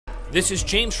This is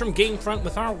James from GameFront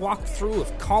with our walkthrough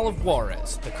of Call of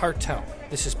Juarez, the Cartel.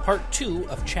 This is part 2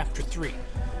 of chapter 3.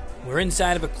 We're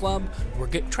inside of a club. We're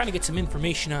trying to get some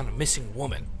information on a missing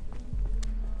woman.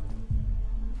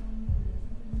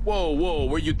 Whoa,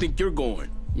 where you think you're going?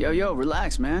 Yo,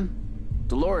 relax, man.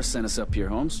 Dolores sent us up here,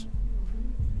 Holmes.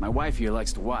 My wife here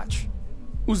likes to watch.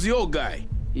 Who's the old guy?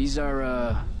 He's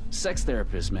our, sex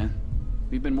therapist, man.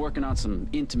 We've been working on some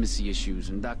intimacy issues,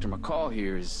 and Dr. McCall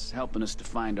here is helping us to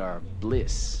find our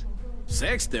bliss.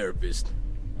 Sex therapist?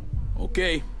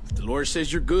 Okay, if Dolores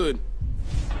says you're good.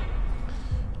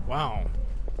 Wow.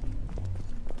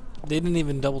 They didn't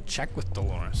even double check with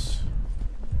Dolores.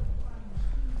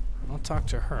 I'll talk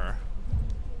to her.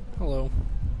 Hello.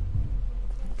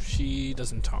 She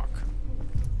doesn't talk.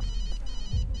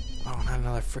 Oh, not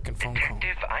another frickin' phone call.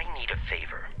 Detective, I need a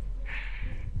favor.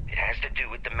 It has to do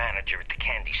with the manager at the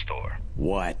candy store.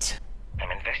 What?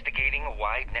 I'm investigating a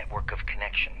wide network of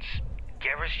connections.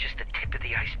 Guerra's just the tip of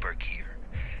the iceberg here.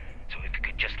 So if you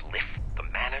could just lift the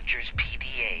manager's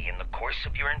PDA in the course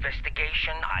of your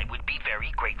investigation, I would be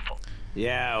very grateful.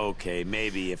 Yeah, okay,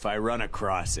 maybe if I run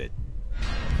across it.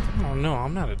 Oh no,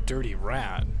 I'm not a dirty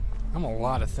rat. I'm a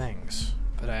lot of things,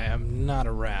 but I am not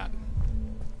a rat.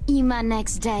 You my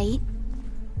next date?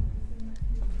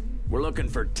 We're looking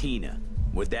for Tina.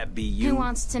 Would that be you? Who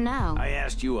wants to know? I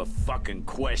asked you a fucking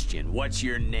question. What's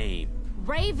your name?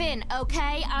 Raven,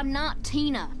 okay? I'm not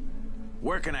Tina.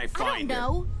 Where can I find I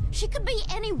don't know. She could be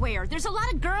anywhere. There's a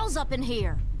lot of girls up in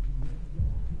here.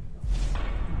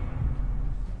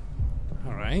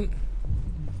 Alright.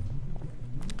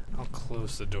 I'll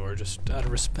close the door just out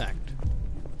of respect.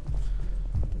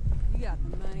 You got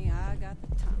the money, I got the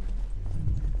time.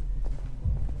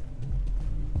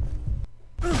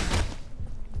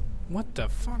 What the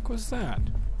fuck was that?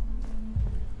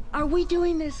 Are we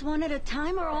doing this one at a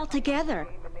time or all together?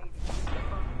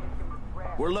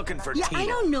 We're looking for Yeah, Tina. I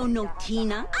don't know no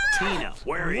Tina. Tina,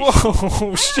 where is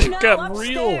Whoa, shit got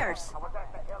real. Upstairs.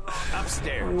 she?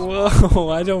 Upstairs. Whoa,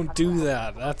 I don't do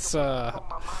that. That's,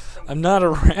 I'm not a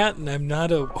rat and I'm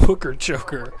not a hooker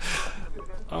choker.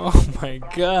 Oh my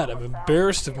god, I'm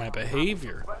embarrassed of my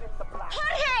behavior.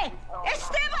 Jorge!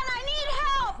 Esteban, I need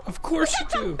help! Of course you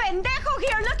do. Pendejo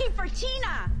here looking for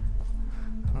Tina!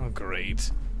 Oh,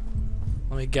 great.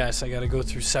 Let me guess, I gotta go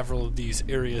through several of these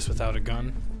areas without a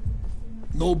gun.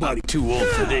 Nobody Too old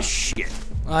for this shit.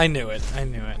 I knew it.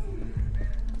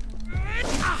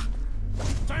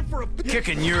 Time for a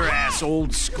Kicking your ass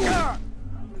old school.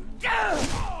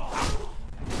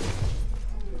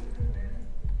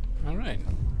 Alright.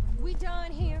 We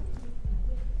done here?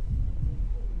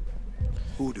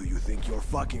 Who do you think you're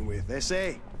fucking with,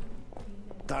 S.A.?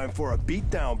 Time for a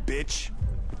beatdown, bitch.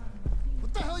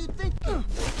 What the hell you think?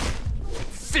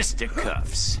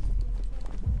 Fisticuffs.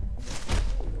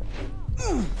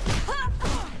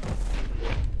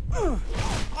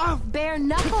 Bare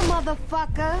knuckle,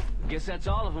 motherfucker. Guess that's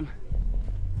all of them.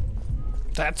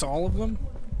 That's all of them?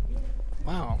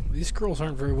 Wow, these girls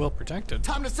aren't very well protected.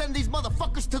 Time to send these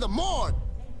motherfuckers to the morgue!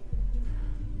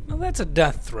 Well, that's a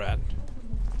death threat.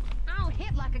 I don't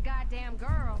hit like a goddamn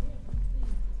girl.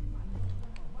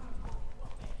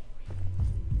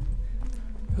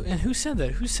 And who said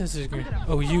that? Who says there's gonna...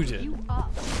 Oh, you did. You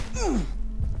up.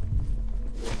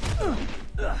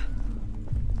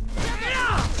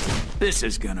 This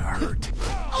is gonna hurt.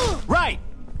 Right!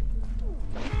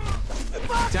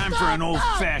 Time for an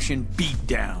old-fashioned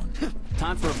beatdown.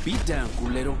 Time for a beatdown,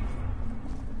 culero.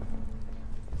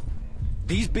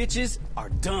 These bitches are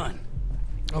done.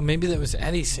 Oh, maybe that was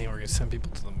Eddie saying we're gonna send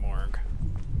people to the morgue.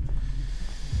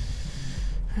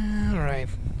 Alright.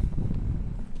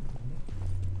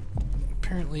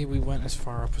 Apparently we went as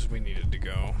far up as we needed to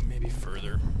go. Maybe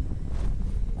further.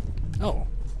 Oh.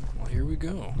 Well, here we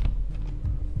go.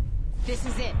 This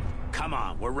is it. Come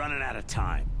on, we're running out of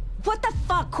time. What the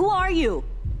fuck? Who are you?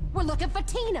 We're looking for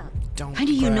Tina. Don't How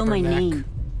do you grab know her my neck. name?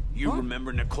 You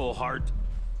remember Nicole Hart?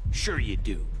 Sure you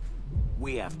do.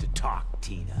 We have to talk,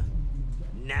 Tina.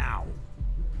 Now.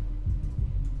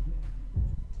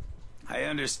 I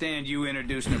understand you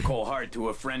introduced Nicole Hart to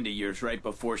a friend of yours right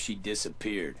before she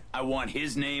disappeared. I want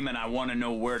his name and I want to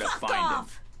know where to find him.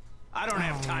 I don't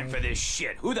have time for this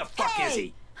shit. Who the fuck is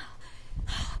he?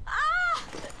 Ah!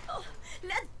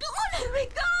 Let go! Let me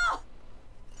go!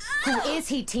 Who is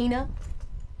he, Tina?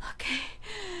 Okay,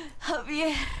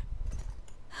 Javier.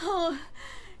 Oh,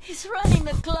 he's running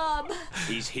the club.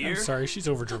 He's here? I'm sorry, she's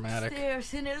overdramatic.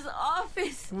 Upstairs in his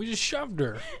office. We just shoved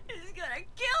her. He's gonna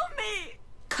kill me.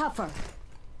 Cuff her.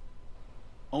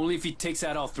 Only if he takes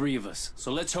out all three of us.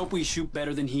 So let's hope we shoot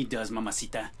better than he does,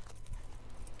 mamacita.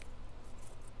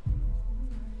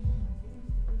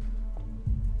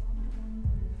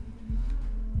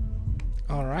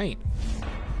 All right.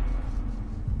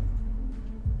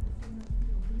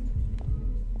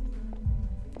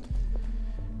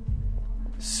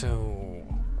 So,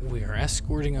 we are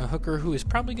escorting a hooker who is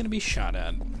probably going to be shot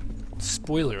at.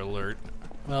 Spoiler alert.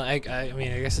 Well, I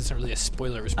mean, I guess it's not really a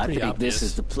spoiler. It was pretty I think obvious. this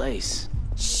is the place.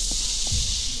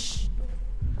 Shh.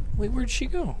 Wait, where'd she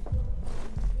go?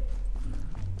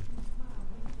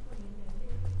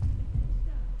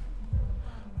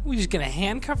 We just gonna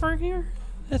handcuff her here?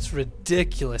 That's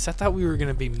ridiculous. I thought we were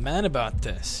gonna be men about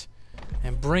this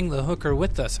and bring the hooker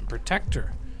with us and protect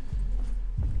her.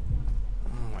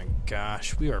 Oh my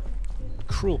gosh, we are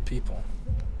cruel people.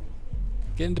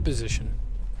 Get into position.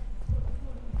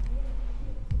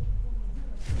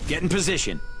 Get in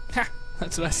position. Ha!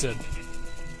 That's what I said.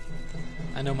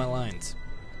 I know my lines.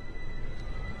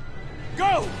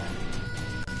 Go!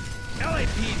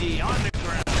 LAPD on the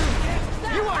ground.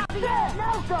 You are dead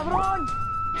now, cabron!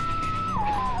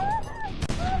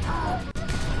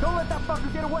 Don't let that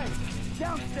fucker get away.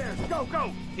 Downstairs. Go,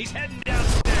 go. He's heading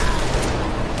downstairs.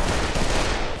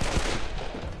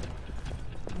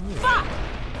 Fuck!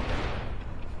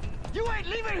 You ain't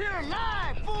leaving here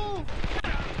alive, fool!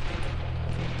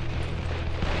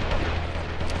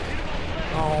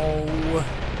 Oh,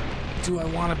 do I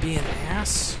want to be an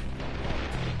ass?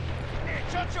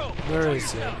 Where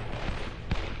is it?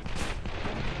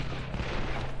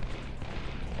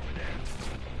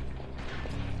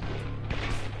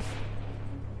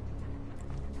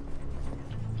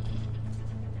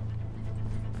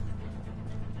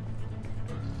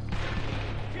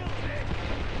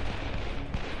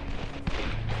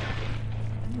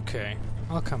 Okay,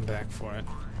 I'll come back for it.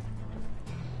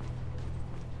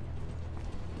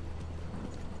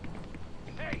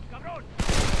 Hey, cabron!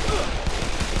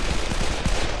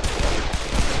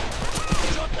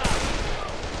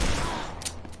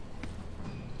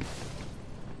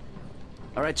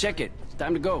 All right, check it. It's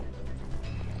time to go.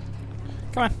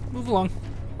 Come on, move along.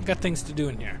 We got things to do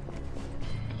in here.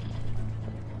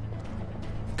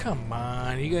 Come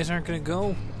on, you guys aren't gonna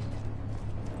go?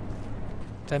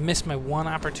 Did I miss my one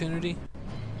opportunity?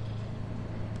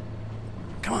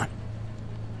 Come on.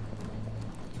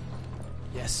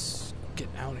 Yes, get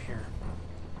out of here.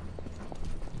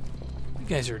 You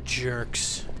guys are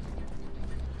jerks.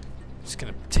 Just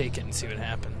gonna take it and see what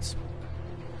happens.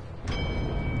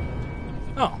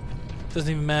 Oh, doesn't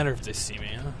even matter if they see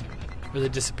me, huh? Or they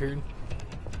disappeared.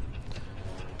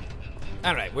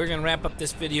 Alright, we're gonna wrap up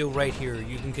this video right here.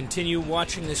 You can continue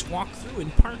watching this walkthrough in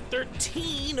part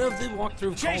 13 of the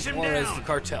walkthrough of Call of Juarez, the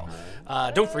Cartel.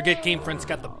 Don't forget, GameFront's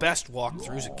got the best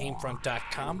walkthroughs at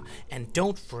GameFront.com. And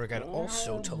don't forget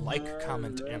also to like,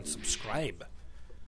 comment, and subscribe.